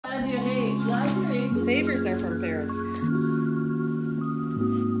Favors are from Paris.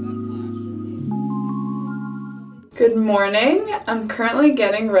 Good morning. I'm currently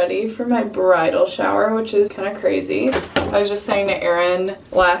getting ready for my bridal shower, which is kind of crazy. I was just saying to Erin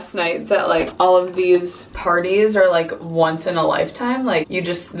last night that like all of these parties are like once in a lifetime. Like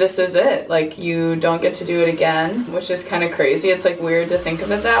this is it. Like you don't get to do it again, which is kind of crazy. It's like weird to think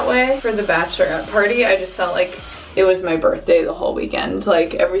of it that way. For the bachelorette party, I just felt like it was my birthday the whole weekend.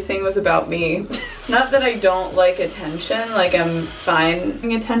 Like everything was about me. Not that I don't like attention, like I'm fine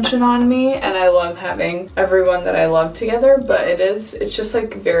having attention on me and I love having everyone that I love together, but it's just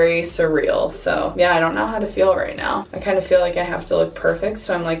like very surreal. So yeah, I don't know how to feel right now. I kind of feel like I have to look perfect,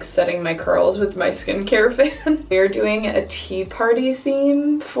 so I'm like setting my curls with my skincare fan. We're doing a tea party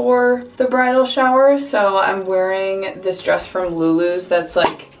theme for the bridal shower, so I'm wearing this dress from Lulu's that's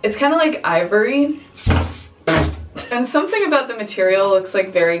like, it's kind of like ivory. And something about the material looks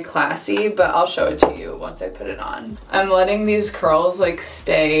like very classy, but I'll show it to you once I put it on. I'm letting these curls like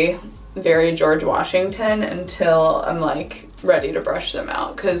stay very George Washington until I'm like ready to brush them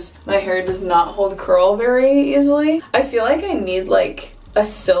out because my hair does not hold curl very easily. I feel like I need like a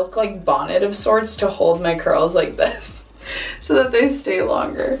silk like bonnet of sorts to hold my curls like this so that they stay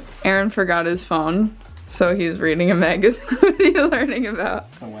longer. Aaron forgot his phone, so he's reading a magazine. What are you learning about?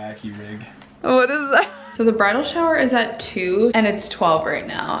 A wacky rig. What is that? So the bridal shower is at 2 and it's 12 right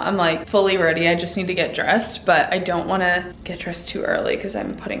now. I'm like fully ready. I just need to get dressed, but I don't want to get dressed too early because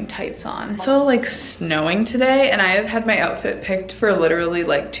I'm putting tights on. It's also like snowing today and I have had my outfit picked for literally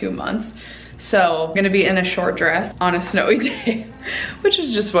like 2 months. So I'm gonna be in a short dress on a snowy day, which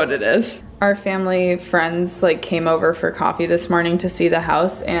is just what it is. Our family friends like came over for coffee this morning to see the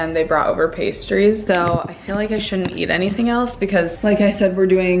house and they brought over pastries. So I feel like I shouldn't eat anything else because like I said, we're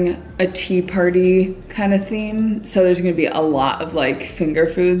doing a tea party kind of theme. So there's gonna be a lot of like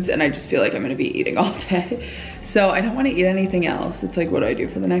finger foods and I just feel like I'm gonna be eating all day. So I don't wanna eat anything else. It's like, what do I do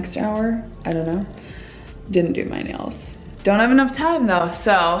for the next hour? I don't know. Didn't do my nails. Don't have enough time though,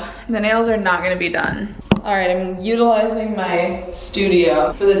 so the nails are not gonna be done. All right, I'm utilizing my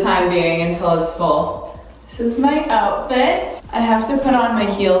studio for the time being until it's full. This is my outfit. I have to put on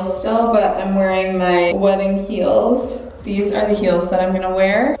my heels still, but I'm wearing my wedding heels. These are the heels that I'm gonna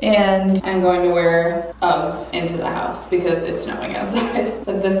wear, and I'm going to wear Uggs into the house because it's snowing outside.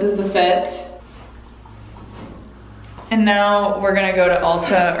 But this is the fit. And now we're gonna go to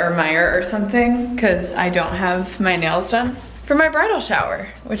Ulta or Meijer or something because I don't have my nails done for my bridal shower,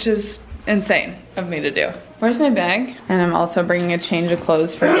 which is insane of me to do. Where's my bag? And I'm also bringing a change of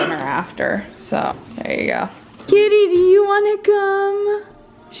clothes for dinner after. So there you go. Kitty, do you wanna come?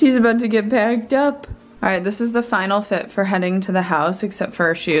 She's about to get packed up. All right, this is the final fit for heading to the house except for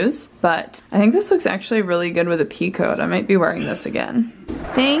her shoes. But I think this looks actually really good with a pea coat. I might be wearing this again.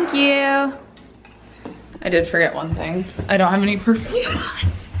 Thank you. I did forget one thing. I don't have any perfume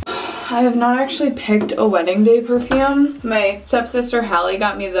on. I have not actually picked a wedding day perfume. My stepsister Hallie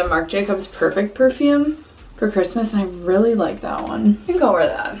got me the Marc Jacobs Perfect perfume for Christmas and I really like that one. I think I'll wear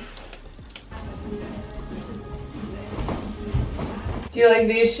that. Do you like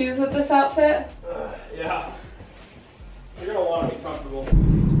these shoes with this outfit? Yeah. You're gonna want to be comfortable.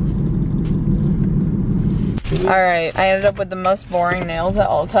 Alright, I ended up with the most boring nails at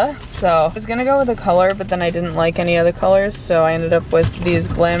Ulta. So I was gonna go with a color, but then I didn't like any other colors, so I ended up with these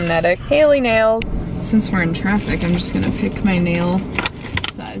Glamnetic Haley nails. Since we're in traffic, I'm just gonna pick my nail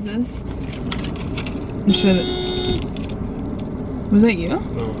sizes. Was that you? No.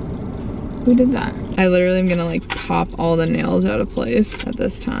 Who did that? I literally am gonna like pop all the nails out of place at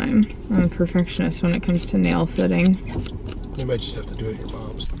this time. I'm a perfectionist when it comes to nail fitting. You might just have to do it at your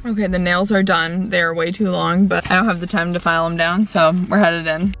mom's. Okay, the nails are done. They're way too long, but I don't have the time to file them down, so we're headed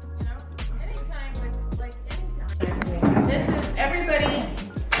in. This is, everybody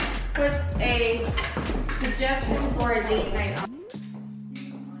puts a suggestion for a date night on.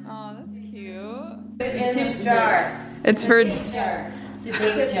 Oh, that's cute. The tip jar. It's for... Tip jar. The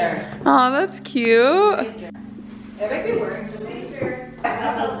tip jar. Oh, that's cute. It might be wearing the later.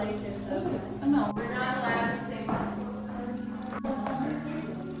 No, we're not allowed to say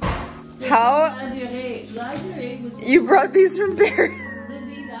How? You brought these from Paris.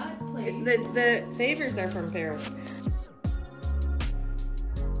 The favors are from Paris.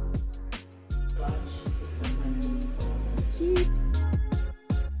 Cute.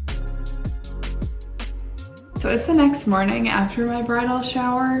 So it's the next morning after my bridal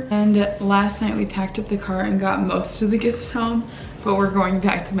shower, and last night we packed up the car and got most of the gifts home, but we're going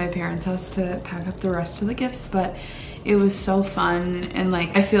back to my parents' house to pack up the rest of the gifts. But it was so fun, and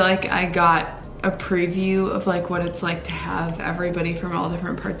like I feel like I got a preview of like what it's like to have everybody from all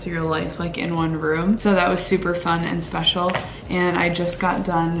different parts of your life like in one room. So that was super fun and special. And I just got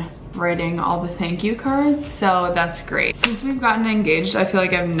done writing all the thank you cards, so that's great. Since we've gotten engaged, I feel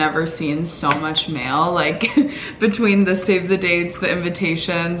like I've never seen so much mail, like between the save the dates, the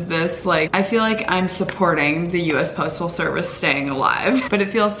invitations, this, like, I feel like I'm supporting the US Postal Service staying alive. But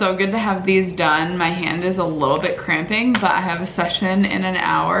it feels so good to have these done. My hand is a little bit cramping, but I have a session in an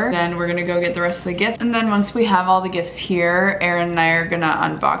hour. Then we're gonna go get the rest of the gifts. And then once we have all the gifts here, Erin and I are gonna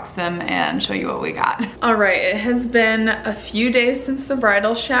unbox them and show you what we got. All right, it has been a few days since the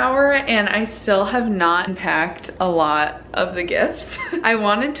bridal shower, and I still have not unpacked a lot of the gifts. I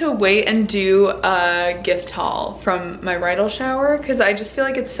wanted to wait and do a gift haul from my bridal shower because I just feel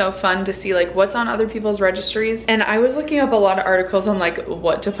like it's so fun to see like what's on other people's registries. And I was looking up a lot of articles on like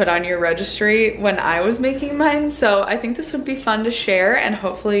what to put on your registry when I was making mine. So I think this would be fun to share and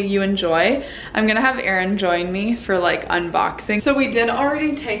hopefully you enjoy. I'm gonna have Erin join me for like unboxing. So we did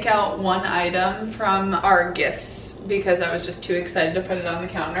already take out one item from our gifts because I was just too excited to put it on the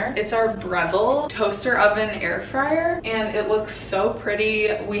counter. It's our Bridal toaster oven air fryer and it looks so pretty.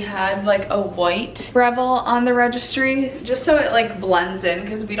 We had like a white Breville on the registry just so it like blends in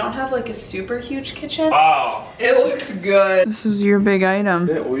because we don't have like a super huge kitchen. Wow. It looks good. This is your big item.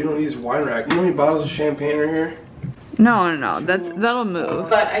 Yeah, well, you don't use wine rack. You know how many bottles of champagne are here? No, that'll move.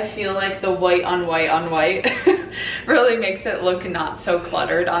 But I feel like the white on white on white really makes it look not so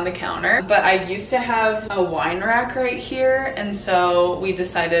cluttered on the counter. But I used to have a wine rack right here, and so we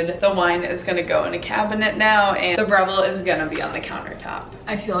decided the wine is gonna go in a cabinet now, and the Breville is gonna be on the countertop.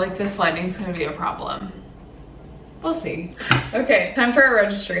 I feel like this lighting is gonna be a problem. We'll see. Okay, time for a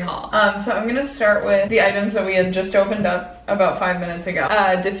registry haul. So I'm gonna start with the items that we had just opened up about 5 minutes ago.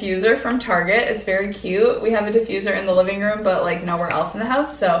 Diffuser from Target. It's very cute. We have a diffuser in the living room, but like nowhere else in the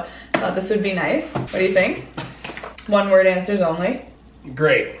house, so I thought this would be nice. What do you think? One word answers only.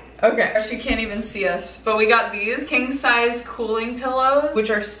 Great. Okay, she can't even see us, but we got these king size cooling pillows, which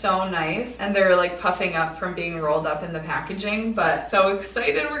are so nice, and they're like puffing up from being rolled up in the packaging, but so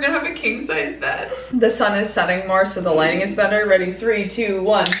excited we're gonna have a king size bed. The sun is setting more, so the lighting is better. Ready, 3, 2,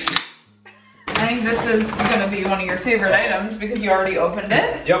 1. I think this is gonna be one of your favorite items because you already opened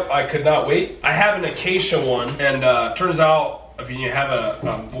it. Yep, I could not wait. I have an acacia one, and turns out if you have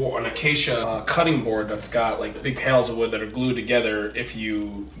an acacia cutting board that's got like big panels of wood that are glued together, if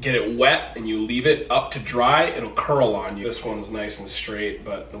you get it wet and you leave it up to dry, it'll curl on you. This one's nice and straight,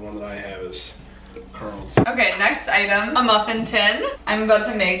 but the one that I have is curled. Okay, next item, a muffin tin. I'm about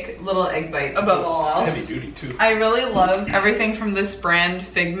to make little egg bites above all else. Heavy duty too. I really love everything from this brand,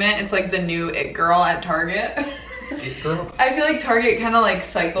 Figment. It's like the new It Girl at Target. It Girl? I feel like Target kind of like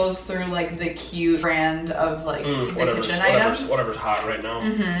cycles through like the cute brand of like the kitchen items. Whatever's hot right now.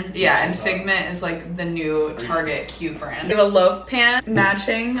 Yeah, and Figment is like the new Target cute brand. We have a loaf pan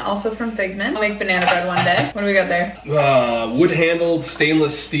matching, also from Figment. I'll make banana bread one day. What do we got there? Wood-handled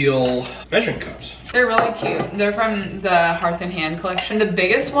stainless steel measuring cups. They're really cute. They're from the Hearth and Hand collection. The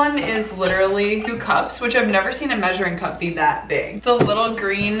biggest one is literally 2 cups, which I've never seen a measuring cup be that big. The little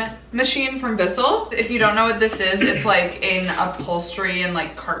green machine from Bissell. If you don't know what this is, it's like an upholstery and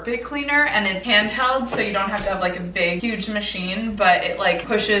like carpet cleaner, and it's handheld, so you don't have to have like a big, huge machine, but it like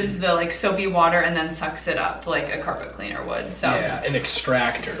pushes the like soapy water and then sucks it up like a carpet cleaner would. So yeah, an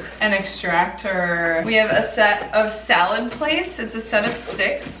extractor. An extractor. We have a set of salad plates. It's a set of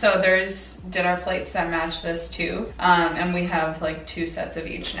 6, so there's dinner plates that match this too, and we have like 2 sets of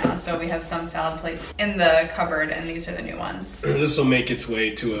each now, so we have some salad plates in the cupboard, and these are the new ones. This will make its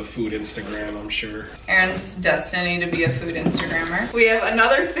way to a food Instagram, I'm sure. Erin's destiny to be a food Instagrammer. We have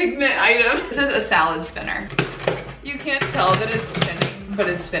another Figment item. This is a salad spinner. You can't tell that it's spinning, but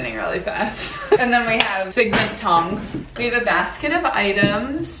it's spinning really fast. And then we have Figment tongs. We have a basket of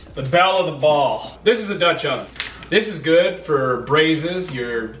items. The belle of the ball. This is a Dutch oven. This is good for braises,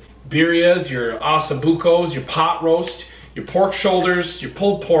 your birrias, your ossobucos, your pot roast, your pork shoulders, your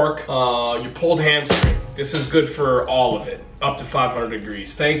pulled pork, your pulled hamstring. This is good for all of it, up to 500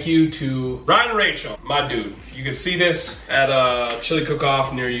 degrees. Thank you to Ryan and Rachel, my dude. You can see this at a chili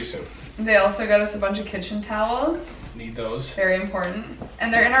cook-off near you soon. They also got us a bunch of kitchen towels. Need those. Very important.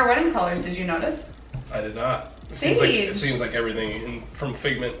 And they're in our wedding colors, did you notice? I did not. Sage. It seems like everything from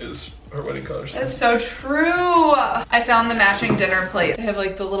Figment is her wedding colors. That's so true. I found the matching dinner plate. They have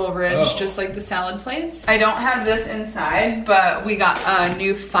like the little ridge, just like the salad plates. I don't have this inside, but we got a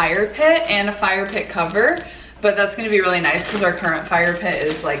new fire pit and a fire pit cover. But that's gonna be really nice because our current fire pit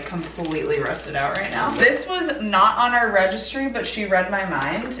is like completely rusted out right now. This was not on our registry, but she read my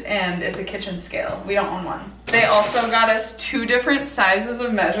mind, and it's a kitchen scale. We don't own one. They also got us 2 different sizes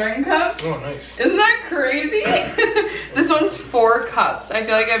of measuring cups. Oh, nice. Isn't that crazy? This one's 4 cups. I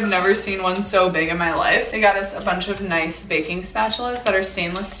feel like I've never seen one so big in my life. They got us a bunch of nice baking spatulas that are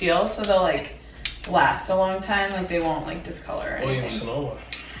stainless steel, so they'll like last a long time. Like they won't like discolor or anything. Williams Sonoma.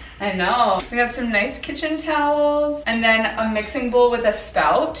 I know. We got some nice kitchen towels and then a mixing bowl with a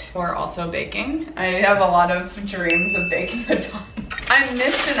spout. We're also baking. I have a lot of dreams of baking a ton. I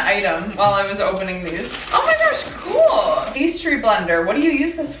missed an item while I was opening these. Oh my gosh, cool. Pastry blender. What do you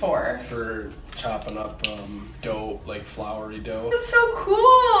use this for? It's for chopping up dough, like floury dough. That's so cool.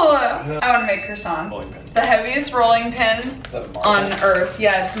 I want to make croissants. Rolling pin. The heaviest rolling pin Is that a marble? on earth.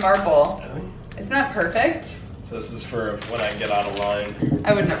 Yeah, it's marble. Really? Isn't that perfect? So this is for when I get out of line.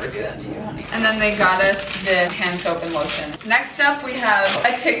 I would never do that to you, honey. And then they got us the hand soap and lotion. Next up, we have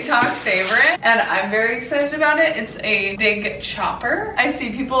a TikTok favorite, and I'm very excited about it. It's a big chopper. I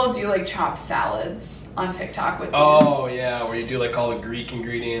see people do like chopped salads on TikTok with these. Oh yeah, where you do like all the Greek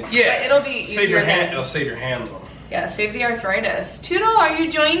ingredients. Yeah. But it'll be Save your easier hand. than- It'll save your hand though. Yeah, save the arthritis. Toodle, are you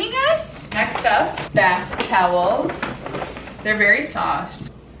joining us? Next up, bath towels. They're very soft.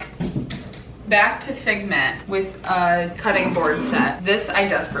 Back to Figment with a cutting board set. This I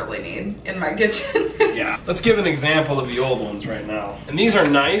desperately need in my kitchen. Yeah. Let's give an example of the old ones right now. And these are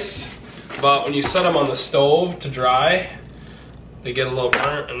nice, but when you set them on the stove to dry, they get a little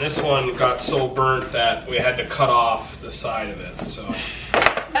burnt. And this one got so burnt that we had to cut off the side of it. So.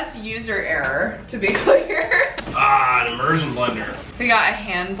 That's user error, to be clear. Ah, an immersion blender. We got a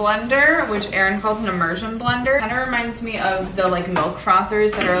hand blender, which Aaron calls an immersion blender. Kind of reminds me of the like milk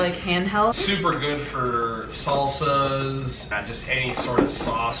frothers that are like handheld. Super good for salsas, just any sort of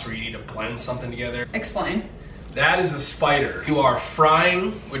sauce where you need to blend something together. Explain. That is a spider. You are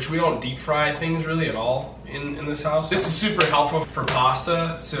frying, which we don't deep fry things really at all in this house. This is super helpful for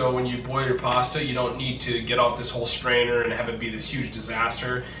pasta, so when you boil your pasta, you don't need to get out this whole strainer and have it be this huge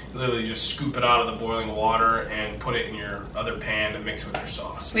disaster. You literally just scoop it out of the boiling water and put it in your other pan to mix with your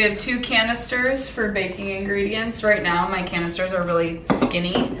sauce. We have 2 canisters for baking ingredients. Right now, my canisters are really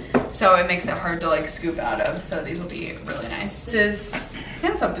skinny, so it makes it hard to like scoop out of, so these will be really nice. This is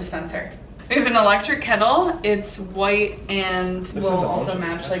hand soap dispenser. We have an electric kettle. It's white and will also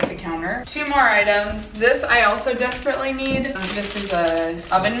match like the counter. 2 more items. This I also desperately need. This is a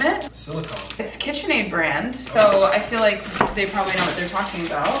oven mitt. Silicone. It's KitchenAid brand, so I feel like they probably know what they're talking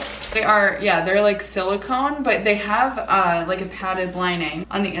about. They are, yeah, they're like silicone, but they have like a padded lining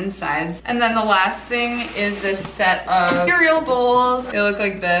on the insides. And then the last thing is this set of cereal bowls. They look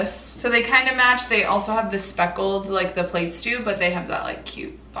like this. So they kind of match. They also have the speckled, like the plates do, but they have that like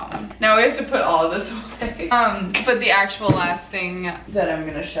cute bottom. Now we have to put all of this away. But the actual last thing that I'm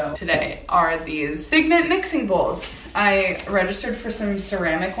gonna show today are these Figment mixing bowls. I registered for some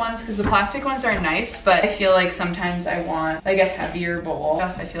ceramic ones because the plastic ones are nice, but I feel like sometimes I want like a heavier bowl.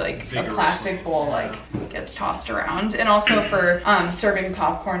 I feel like a plastic bowl like gets tossed around. And also for serving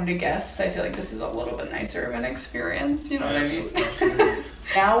popcorn to guests, I feel like this is a little bit nicer of an experience, you know what I mean?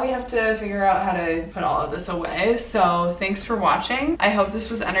 Now we have to figure out how to put all of this away. So thanks for watching. I hope this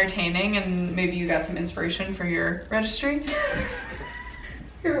was entertaining and maybe you got some inspiration for your registry.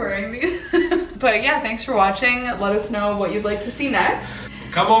 You're wearing these. But yeah, thanks for watching. Let us know what you'd like to see next.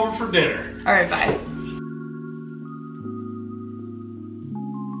 Come over for dinner. All right, bye.